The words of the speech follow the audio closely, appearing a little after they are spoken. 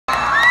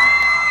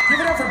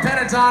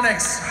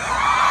Pentatonix.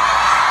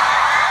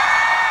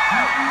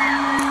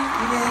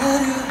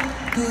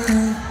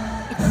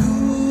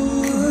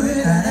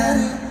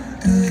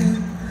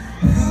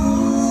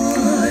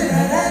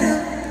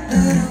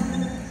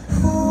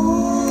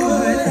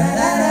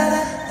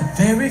 The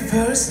very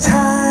first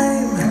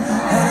time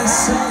that I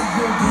saw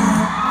your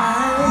blue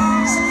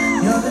eyes,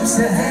 your lips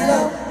said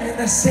hello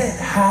and I said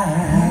hi.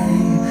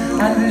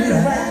 I knew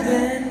right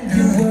then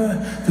you were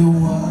the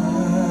one.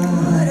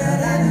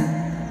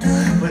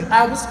 But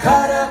I was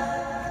caught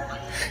up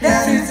in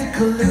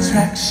physical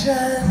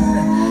attraction,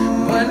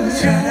 but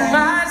to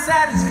my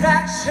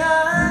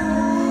satisfaction,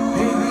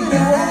 baby,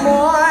 you are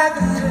more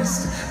than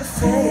just a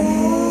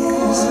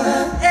phase.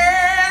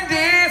 And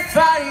if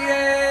I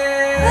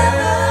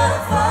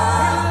ever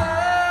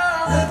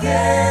fall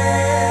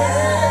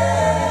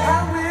again, I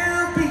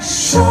will be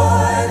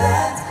sure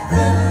that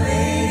the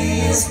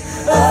lady is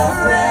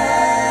afraid.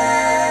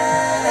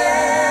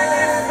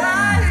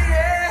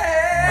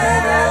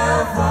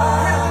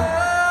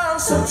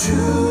 So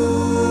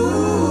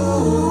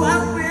true, I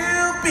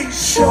will be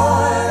sure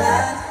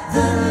that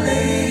the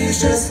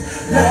lady's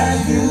just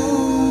like you.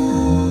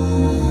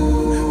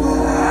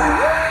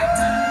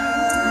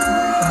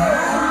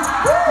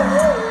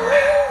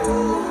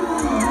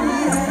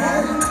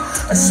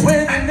 I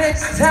swear the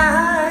next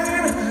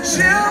time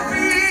she'll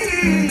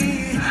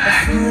be a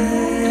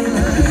friend.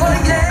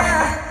 Oh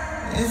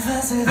yeah, if I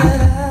say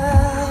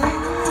that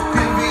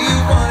baby, you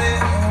want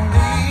it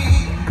only.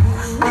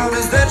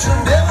 Promise that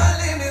you'll never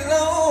leave me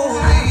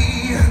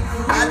lonely.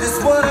 I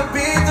just wanna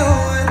be the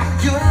one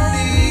you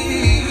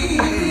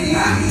need.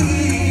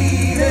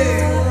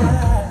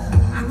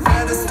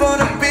 I just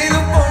wanna be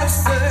the one who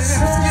serves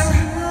you.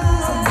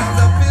 Sometimes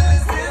I feel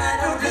as if I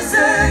don't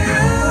deserve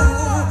you.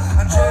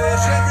 I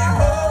cherish every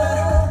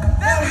moment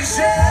that we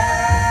share.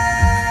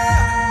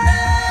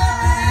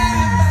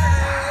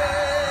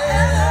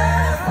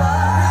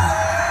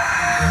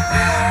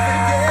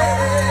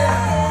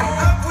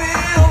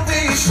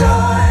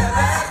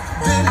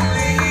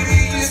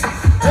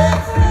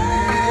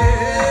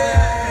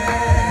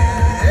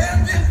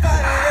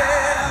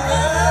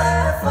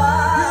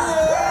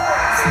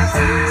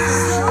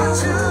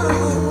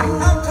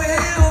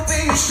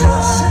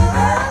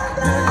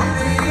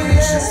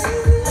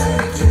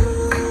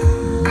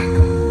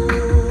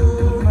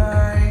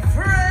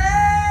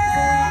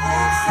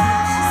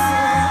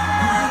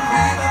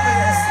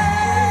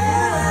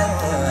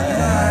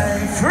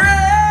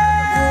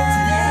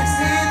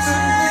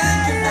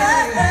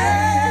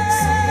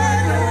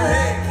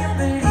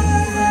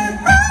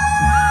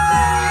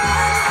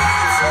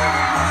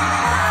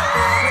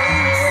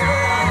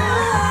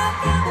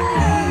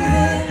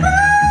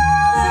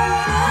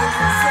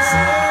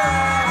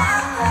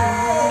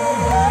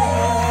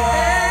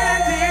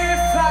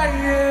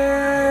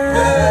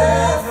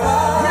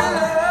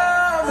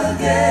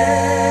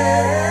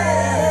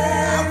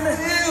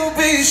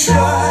 Sure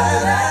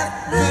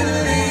that the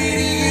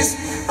lady's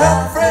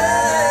afraid.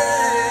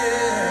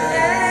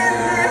 And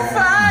if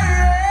I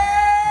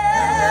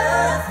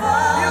ever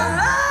fall, your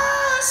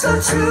love so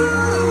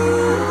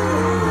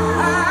true,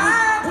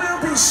 I will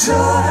be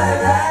sure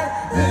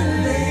that the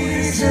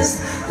lady's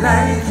just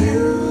like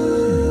you.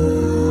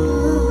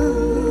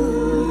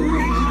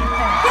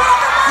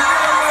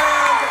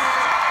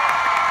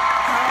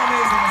 How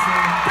amazing is he?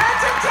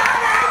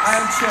 Pentatonix!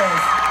 I'm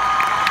chilled.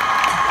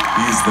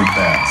 He's the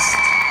best.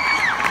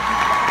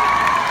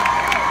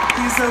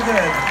 He's so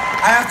good.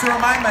 I have to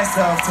remind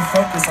myself to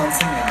focus on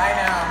singing. I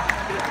know.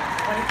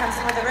 When he comes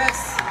in with the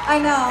riffs, I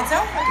know. it's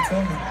over. It's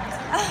over.